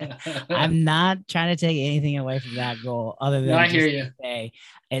 I'm not trying to take anything away from that goal other than I hear you. Say,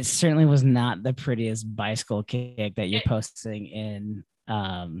 it certainly was not the prettiest bicycle kick that you're posting in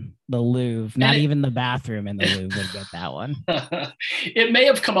the Louvre. Not even the bathroom in the Louvre would get that one. It may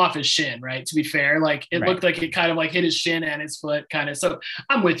have come off his shin, right? To be fair, like it looked like it kind of like hit his shin and his foot kind of. So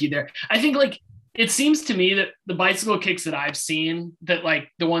I'm with you there. I think like it seems to me that the bicycle kicks that I've seen, that like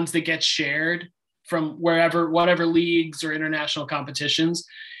the ones that get shared from whatever leagues or international competitions,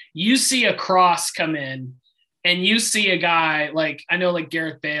 you see a cross come in and you see a guy like, I know like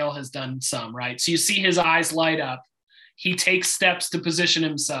Gareth Bale has done some, right? So you see his eyes light up. He takes steps to position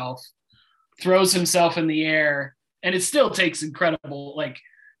himself, throws himself in the air, and it still takes incredible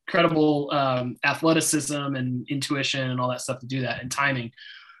athleticism and intuition and all that stuff to do that, and timing.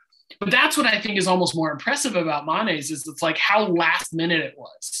 But that's what I think is almost more impressive about Mane's, is it's like how last minute it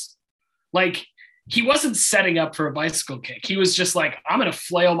was. Like he wasn't setting up for a bicycle kick. He was just like, I'm going to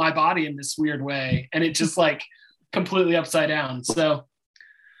flail my body in this weird way. And it just like completely upside down. So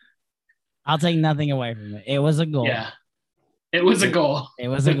I'll take nothing away from it. It was a goal. Yeah, it was a goal. It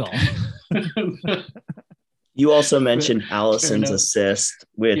was a goal. You also mentioned Allison's assist,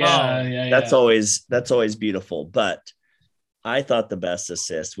 which that's always beautiful. But I thought the best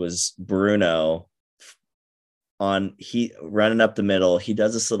assist was Bruno running up the middle. He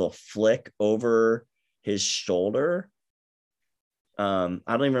does this little flick over his shoulder. I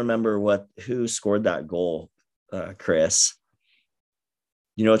don't even remember who scored that goal, Chris.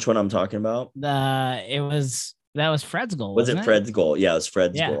 You know which one I'm talking about? That was Fred's goal. Was it Fred's goal? Yeah, it was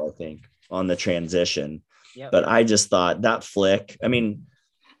Fred's goal, I think, on the transition. Yep. But I just thought that flick, I mean,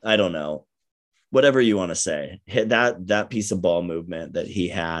 I don't know. Whatever you want to say, that piece of ball movement that he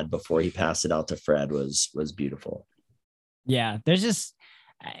had before he passed it out to Fred was beautiful. Yeah, there's just,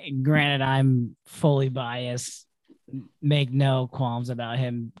 granted, I'm fully biased, make no qualms about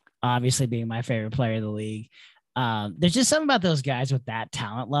him obviously being my favorite player of the league. There's just something about those guys with that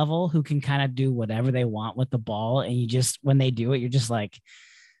talent level who can kind of do whatever they want with the ball, and you just, when they do it, you're just like,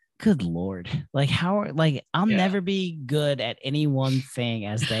 good Lord, like I'll never be good at any one thing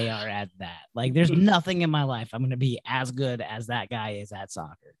as they are at that. Like there's nothing in my life I'm going to be as good as that guy is at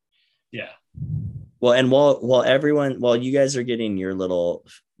soccer. Yeah. Well, and while you guys are getting your little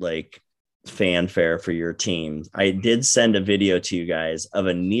like fanfare for your team, I did send a video to you guys of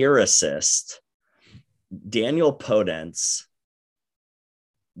a near assist. Daniel Podence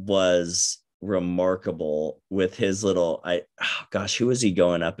was remarkable with his little, who was he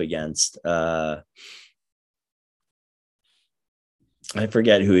going up against? I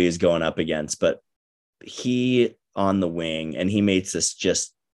forget who he's going up against, but he on the wing, and he makes this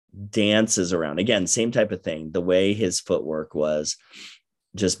just dances around. Again, same type of thing. The way his footwork was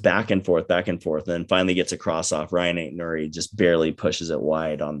just back and forth, and then finally gets a cross off. Ryan Aitnuri just barely pushes it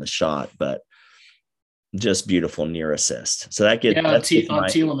wide on the shot, but just beautiful near assist. So that gets on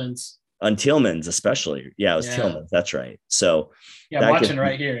Tielemans. On Tielemans, especially. Yeah, it was Tielemans. That's right. So I'm watching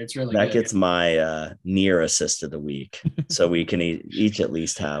right here. It's really that good. Gets my near assist of the week. So we can each at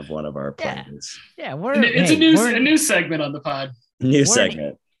least have one of our players. Yeah, it's a new segment on the pod. New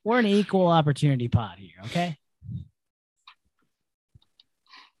segment. We're an equal opportunity pod here, okay?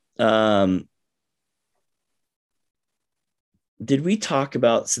 Did we talk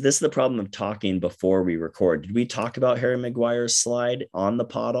about, so this is the problem of talking before we record. Did we talk about Harry Maguire's slide on the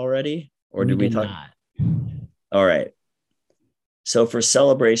pod already? Or did we talk? Not. All right. So for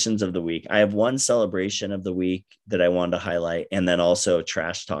celebrations of the week, I have one celebration of the week that I wanted to highlight, and then also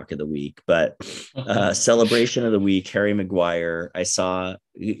trash talk of the week. But celebration of the week, Harry Maguire, I saw,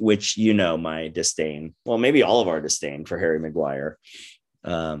 which my disdain. Well, maybe all of our disdain for Harry Maguire.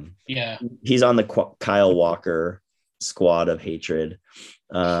 He's on the Kyle Walker squad of hatred.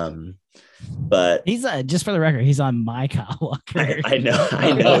 But he's just for the record, he's on my Kyle Walker. I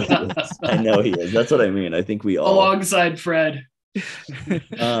know he is. That's what I mean. I think we all alongside Fred.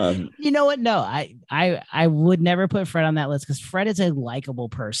 You know what? No, I would never put Fred on that list because Fred is a likable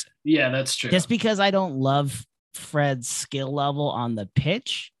person. Yeah, that's true. Just because I don't love Fred's skill level on the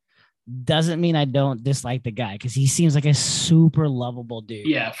pitch doesn't mean I don't dislike the guy, because he seems like a super lovable dude.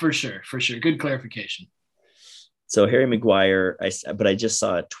 Yeah, for sure. Good clarification. So Harry Maguire, but I just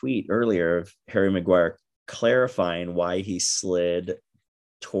saw a tweet earlier of Harry Maguire clarifying why he slid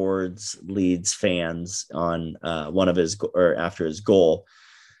towards Leeds fans on after his goal.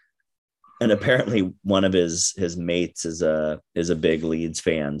 And apparently one of his mates is a big Leeds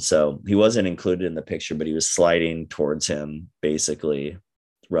fan. So he wasn't included in the picture, but he was sliding towards him, basically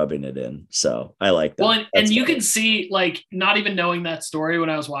rubbing it in. So I like that. Well, and you could see, like, not even knowing that story when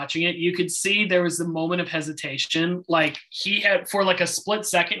I was watching it, you could see there was the moment of hesitation. Like, he had, for like a split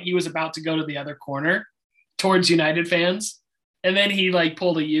second, he was about to go to the other corner towards United fans. And then he like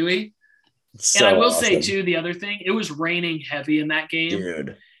pulled a Yui. So and I will say too, the other thing, it was raining heavy in that game.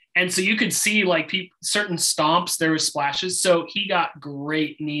 Dude. And so you could see like certain stomps, there were splashes. So he got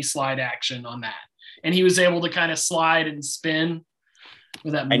great knee slide action on that. And he was able to kind of slide and spin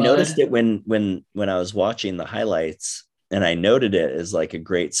with that mud. I noticed it when I was watching the highlights, and I noted it as like a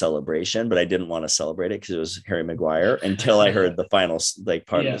great celebration, but I didn't want to celebrate it because it was Harry Maguire until I heard the final like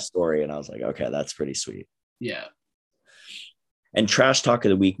part of the story. And I was like, okay, that's pretty sweet. Yeah. And trash talk of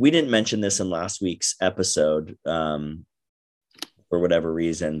the week. We didn't mention this in last week's episode for whatever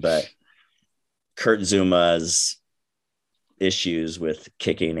reason, but Kurt Zuma's issues with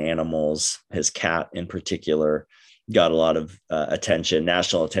kicking animals, his cat in particular, got a lot of attention,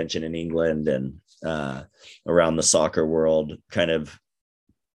 national attention in England and around the soccer world, kind of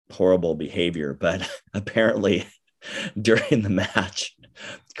horrible behavior. But apparently during the match,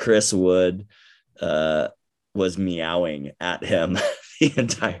 Chris Wood was meowing at him the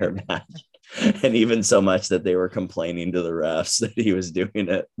entire match. And even so much that they were complaining to the refs that he was doing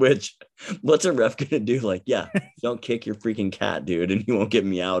it, which what's a ref going to do? Like, yeah, don't kick your freaking cat, dude. And you won't get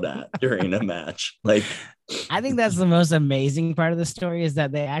meowed at during a match. Like, I think that's the most amazing part of the story is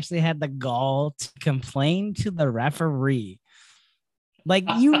that they actually had the gall to complain to the referee. Like,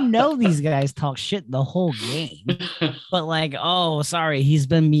 these guys talk shit the whole game, but like, oh, sorry, he's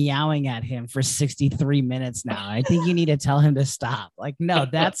been meowing at him for 63 minutes now. I think you need to tell him to stop. Like, no,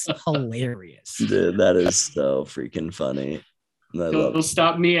 that's hilarious. Dude, that is so freaking funny. He'll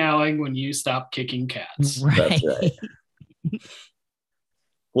stop meowing when you stop kicking cats. Right. That's right.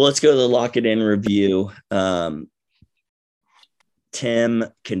 Well, let's go to the Lock It In review. Tim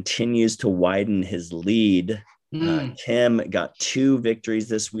continues to widen his lead. Tim got 2 victories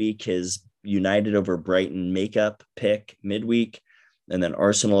this week. His United over Brighton makeup pick midweek, and then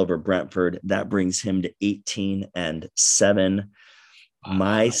Arsenal over Brentford. That brings him to 18-7. Wow.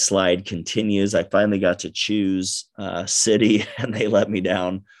 My slide continues. I finally got to choose City, and they let me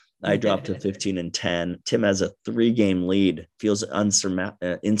down. I dropped to 15-10. Tim has a 3-game lead. Feels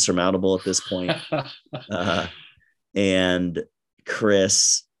insurmountable at this point. And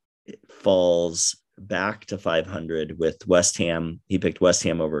Chris falls back to 500 with West Ham. He picked West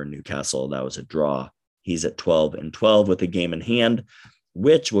Ham over Newcastle. That was a draw. He's at 12-12 with a game in hand,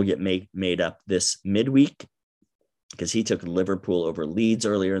 which will get made up this midweek because he took Liverpool over Leeds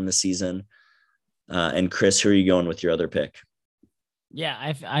earlier in the season. And Chris, who are you going with your other pick? Yeah,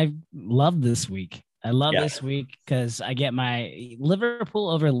 I love this week. I love this week because I get my Liverpool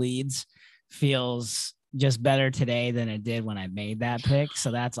over Leeds feels just better today than it did when I made that pick.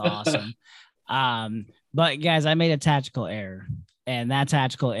 So that's awesome. But guys, I made a tactical error, and that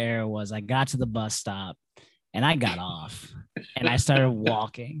tactical error was I got to the bus stop and I got off and I started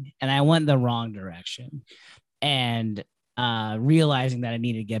walking and I went the wrong direction, and realizing that I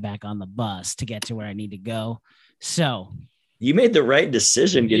needed to get back on the bus to get to where I need to go. So you made the right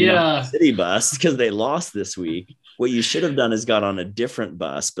decision getting on Yeah. the city bus because they lost this week. What you should have done is got on a different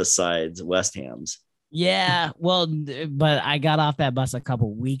bus besides West Ham's. yeah, well, but I got off that bus a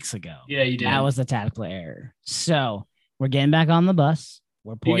couple weeks ago. Yeah, you did. That was the tactical error. So we're getting back on the bus.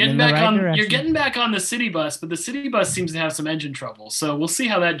 We're You're pointing getting in the back right on. direction. You're getting back on the city bus, but the city bus seems to have some engine trouble. So we'll see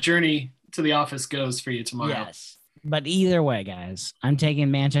how that journey to the office goes for you tomorrow. Yes. But either way, guys, I'm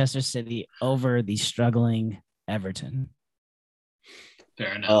taking Manchester City over the struggling Everton.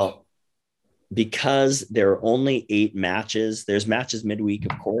 Fair enough. Well, because there are only 8 matches, there's matches midweek,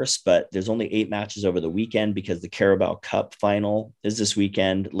 of course, but there's only 8 matches over the weekend because the Carabao Cup final is this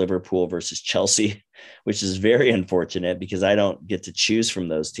weekend, Liverpool versus Chelsea, which is very unfortunate because I don't get to choose from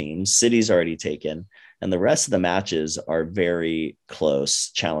those teams. City's already taken, and the rest of the matches are very close,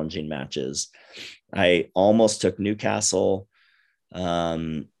 challenging matches. I almost took Newcastle,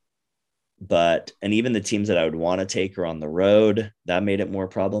 and even the teams that I would want to take are on the road. That made it more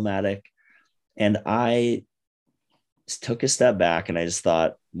problematic. And I took a step back and I just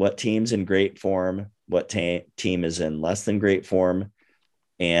thought, what team's in great form? What team is in less than great form?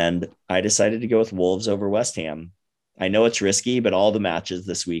 And I decided to go with Wolves over West Ham. I know it's risky, but all the matches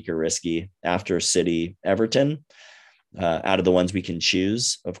this week are risky after City, Everton, out of the ones we can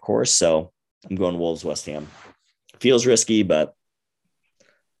choose, of course. So I'm going Wolves, West Ham. Feels risky, but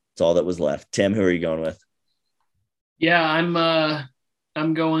it's all that was left. Tim, who are you going with? Yeah,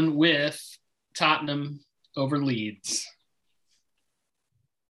 I'm going with Tottenham over Leeds.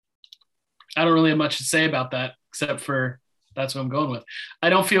 I don't really have much to say about that, except for that's what I'm going with. I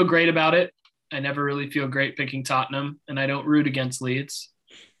don't feel great about it. I never really feel great picking Tottenham, and I don't root against Leeds.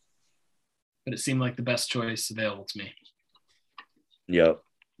 But it seemed like the best choice available to me. Yep.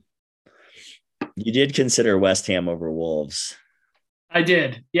 You did consider West Ham over Wolves. I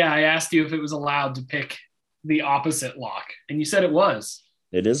did. Yeah, I asked you if it was allowed to pick the opposite lock, and you said it was.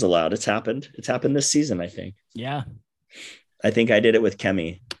 It is allowed. It's happened. It's happened this season, I think. Yeah. I think I did it with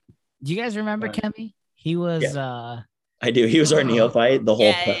Kemi. Do you guys remember Kemi? He was I do. He was our neophyte the whole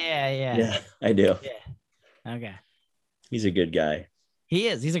Yeah, I do. Yeah. Okay. He's a good guy. He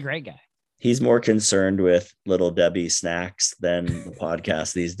is. He's a great guy. He's more concerned with Little Debbie snacks than the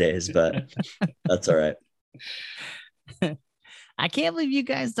podcast these days, but that's all right. I can't believe you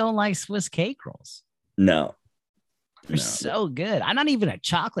guys don't like Swiss cake rolls. No. They're so good. I'm not even a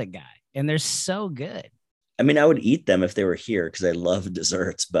chocolate guy, and they're so good. I mean, I would eat them if they were here because I love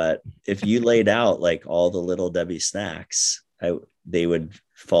desserts. But if you laid out like all the Little Debbie snacks, they would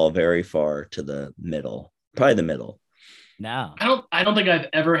fall very far to the middle, probably the middle. No, I don't think I've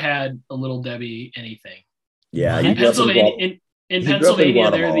ever had a Little Debbie anything. Yeah, in Pennsylvania,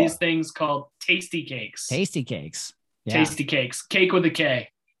 there are these things called tasty cakes. Tasty cakes. Yeah. Tasty cakes. Cake with a K.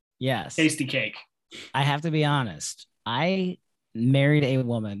 Yes. Tasty cake. I have to be honest. I married a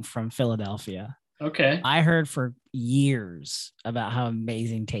woman from Philadelphia. Okay. I heard for years about how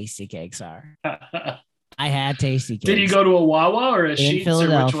amazing tasty cakes are. I had tasty cakes. Did you go to a Wawa or a Sheetz? In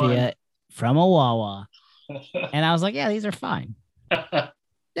Philadelphia, from a Wawa. And I was like, yeah, these are fine.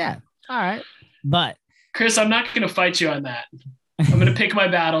 Yeah. All right. But Chris, I'm not going to fight you on that. I'm going to pick my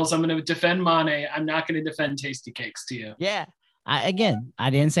battles. I'm going to defend Mane. I'm not going to defend tasty cakes to you. Yeah. I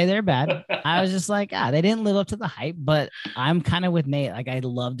didn't say they're bad. I was just like, they didn't live up to the hype, but I'm kind of with Nate. Like, I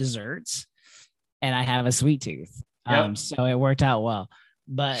love desserts and I have a sweet tooth. Yep. So it worked out well.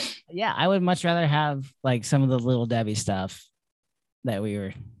 But yeah, I would much rather have like some of the Little Debbie stuff that we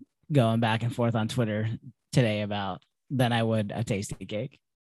were going back and forth on Twitter today about than I would a tasty cake.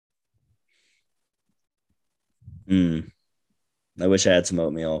 I wish I had some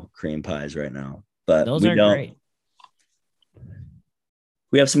oatmeal cream pies right now, but those are great.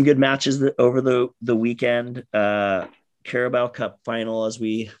 We have some good matches over the weekend. Carabao Cup final, as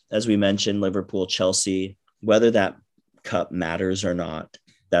we mentioned, Liverpool, Chelsea. Whether that cup matters or not,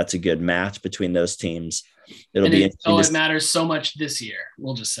 that's a good match between those teams. It matters so much this year.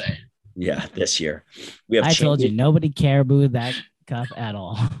 We'll just say. Yeah, this year I told you nobody cariboued that cup at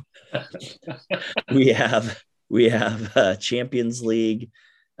all. we have Champions League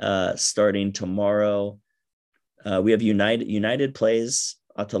starting tomorrow. We have United plays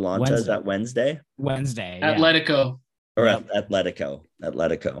Atalanta. Wednesday. Is that Wednesday? Wednesday. Atletico. Or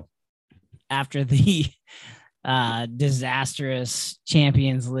Atletico. After the disastrous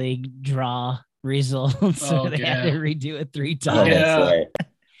Champions League draw results. Oh, They had to redo it 3 Oh, times that's Yeah. right.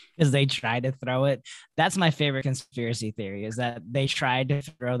 because they tried to throw it. That's my favorite conspiracy theory, is that they tried to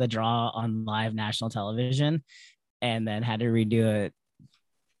throw the draw on live national television and then had to redo it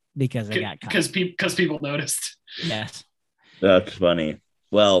because they got caught. Because people noticed. Yes. That's funny.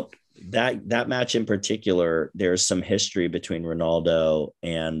 Well, that match in particular, there's some history between Ronaldo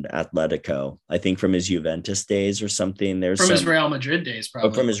and Atletico. I think from his Juventus days or something. From his Real Madrid days,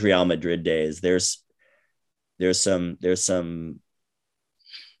 probably. from his Real Madrid days. There's some.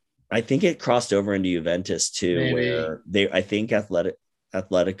 I think it crossed over into Juventus too, Maybe. where I think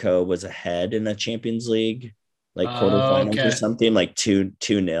Atletico was ahead in a Champions League, like quarterfinals okay. or something, like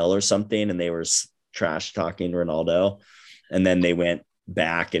 2-0 or something, and they were trash talking Ronaldo, and then they went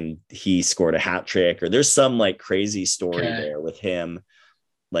back and he scored a hat trick, or there's some like crazy story there with him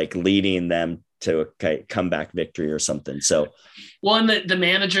like leading them to a comeback victory or something. So, well, and the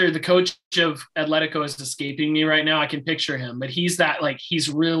manager, the coach of Atletico is escaping me right now. I can picture him, but he's that, like, he's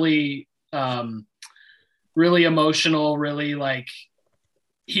really, really emotional, really, like,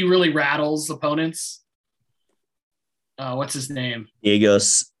 he really rattles opponents. What's his name? Diego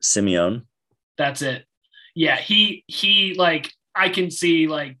Simeone. That's it. Yeah. He like, I can see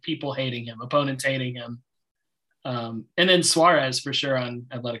like people hating him, opponents hating him. And then Suarez for sure on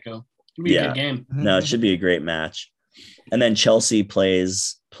Atletico. It'll be a good game. No, it should be a great match. And then Chelsea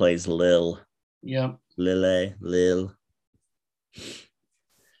plays Lille. Yeah. Lille.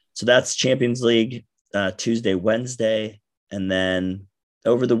 So that's Champions League Tuesday, Wednesday, and then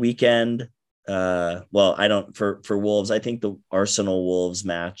over the weekend. Well, I don't for Wolves. I think the Arsenal Wolves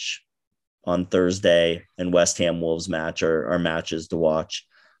match on Thursday and West Ham Wolves match are matches to watch.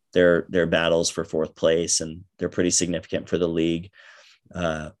 They're battles for 4th place, and they're pretty significant for the league.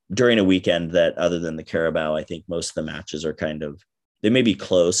 During a weekend that, other than the Carabao, I think most of the matches are kind of, they may be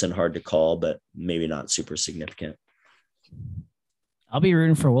close and hard to call, but maybe not super significant. I'll be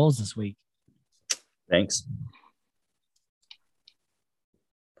rooting for Wolves this week. Thanks.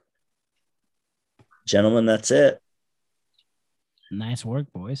 Gentlemen, that's it. Nice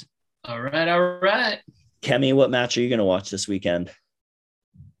work, boys. All right. Kemi, what match are you going to watch this weekend?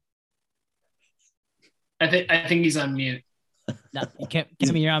 I think he's on mute. No,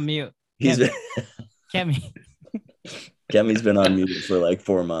 Kemi, you're on mute. Kemi's been on mute for like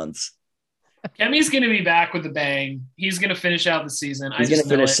 4 months. Kemi's going to be back with a bang. He's going to finish out the season. He's going to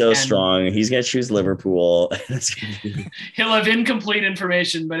finish so strong. He's going to choose Liverpool. He'll have incomplete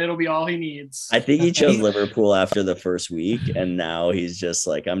information, but it'll be all he needs. I think he chose Liverpool after the first week, and now he's just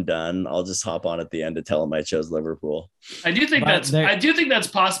like, I'm done. I'll just hop on at the end to tell him I chose Liverpool. I do think that's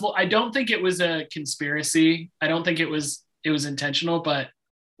possible. I don't think it was a conspiracy. I don't think it was intentional, but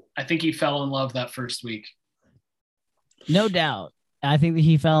I think he fell in love that first week. No doubt. I think that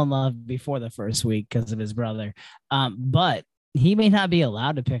he fell in love before the first week because of his brother. But he may not be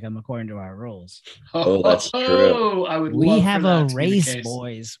allowed to pick him according to our rules. Oh, that's true. We have a race,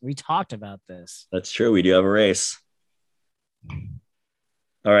 boys. We talked about this. That's true. We do have a race.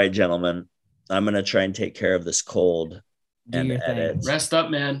 All right, gentlemen. I'm going to try and take care of this cold and edit. Rest up,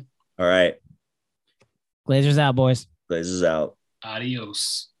 man. All right. Glazers out, boys. Glazers out.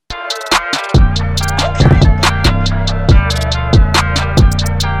 Adios.